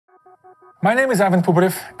My name is Ivan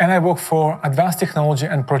Puparev, and I work for Advanced Technology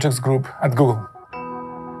and Projects Group at Google.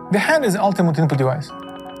 The hand is the ultimate input device.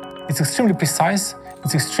 It's extremely precise,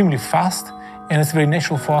 it's extremely fast, and it's very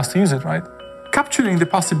natural for us to use it, right? Capturing the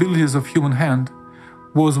possibilities of human hand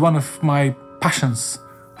was one of my passions.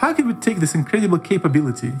 How can we take this incredible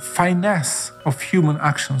capability, finesse of human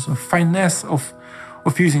actions, and finesse of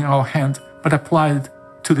using our hand, but apply it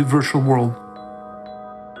to the virtual world?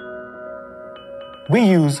 We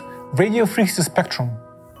use radio frequency spectrum,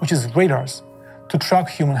 which is radars, to track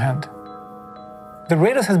human hand. The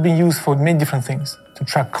radars has been used for many different things, to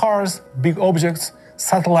track cars, big objects,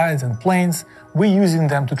 satellites and planes. We're using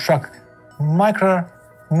them to track micro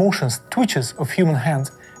motions, twitches of human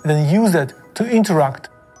hands, and then use that to interact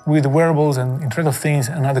with wearables and Internet of Things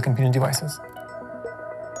and other computing devices.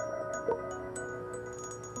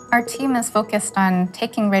 Our team is focused on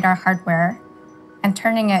taking radar hardware and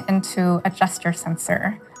turning it into a gesture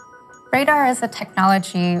sensor. Radar is a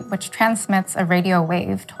technology which transmits a radio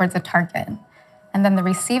wave towards a target, and then the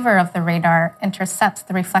receiver of the radar intercepts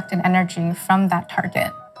the reflected energy from that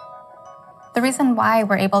target. The reason why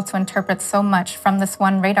we're able to interpret so much from this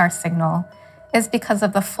one radar signal is because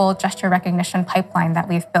of the full gesture recognition pipeline that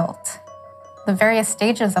we've built. The various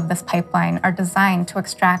stages of this pipeline are designed to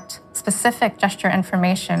extract specific gesture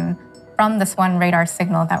information from this one radar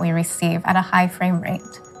signal that we receive at a high frame rate.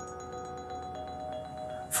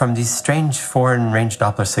 From these strange foreign range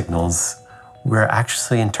Doppler signals, we're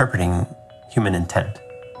actually interpreting human intent.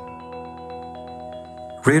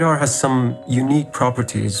 Radar has some unique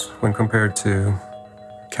properties when compared to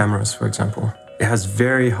cameras, for example. It has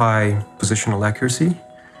very high positional accuracy,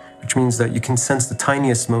 which means that you can sense the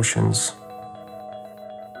tiniest motions.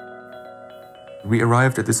 We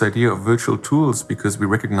arrived at this idea of virtual tools because we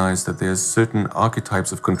recognized that there's certain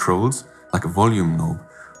archetypes of controls, like a volume knob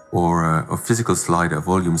or a physical slider, a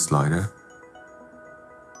volume slider.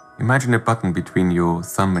 Imagine a button between your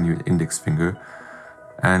thumb and your index finger,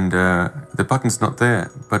 and the button's not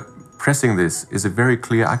there, but pressing this is a very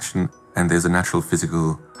clear action, and there's a natural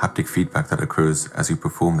physical haptic feedback that occurs as you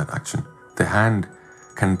perform that action. The hand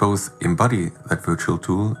can both embody that virtual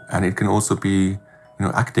tool, and it can also be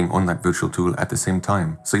acting on that virtual tool at the same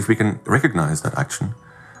time. So if we can recognize that action,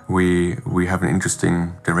 we have an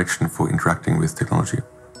interesting direction for interacting with technology.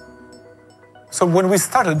 So when we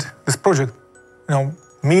started this project,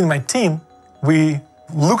 me and my team, we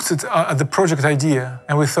looked at the project idea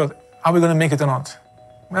and we thought, are we going to make it or not?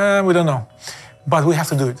 We don't know, but we have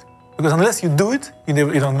to do it. Because unless you do it, you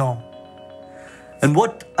don't know. And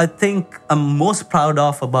what I think I'm most proud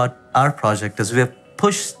of about our project is we have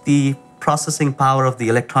pushed the processing power of the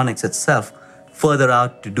electronics itself further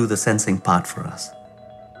out to do the sensing part for us.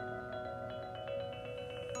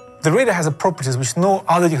 The radar has properties which no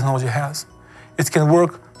other technology has. It can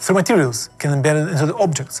work through materials, can embed it into the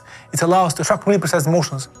objects. It allows to track really precise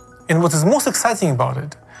motions. And what is most exciting about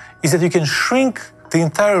it is that you can shrink the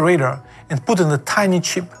entire radar and put it in a tiny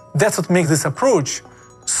chip. That's what makes this approach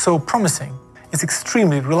so promising. It's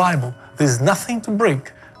extremely reliable. There's nothing to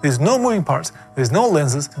break. There's no moving parts. There's no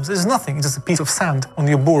lenses. There's nothing. It's just a piece of sand on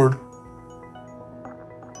your board.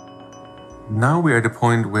 Now we're at a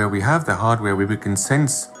point where we have the hardware where we can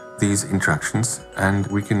sense these interactions and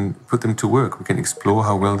we can put them to work. We can explore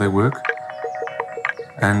how well they work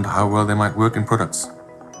and how well they might work in products.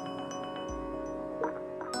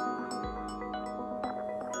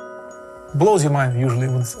 Blows your mind usually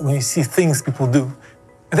when you see things people do.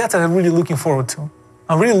 And that's what I'm really looking forward to.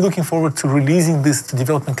 I'm really looking forward to releasing this to the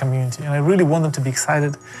development community, and I really want them to be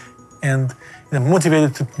excited and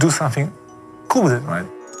motivated to do something cool with it, right?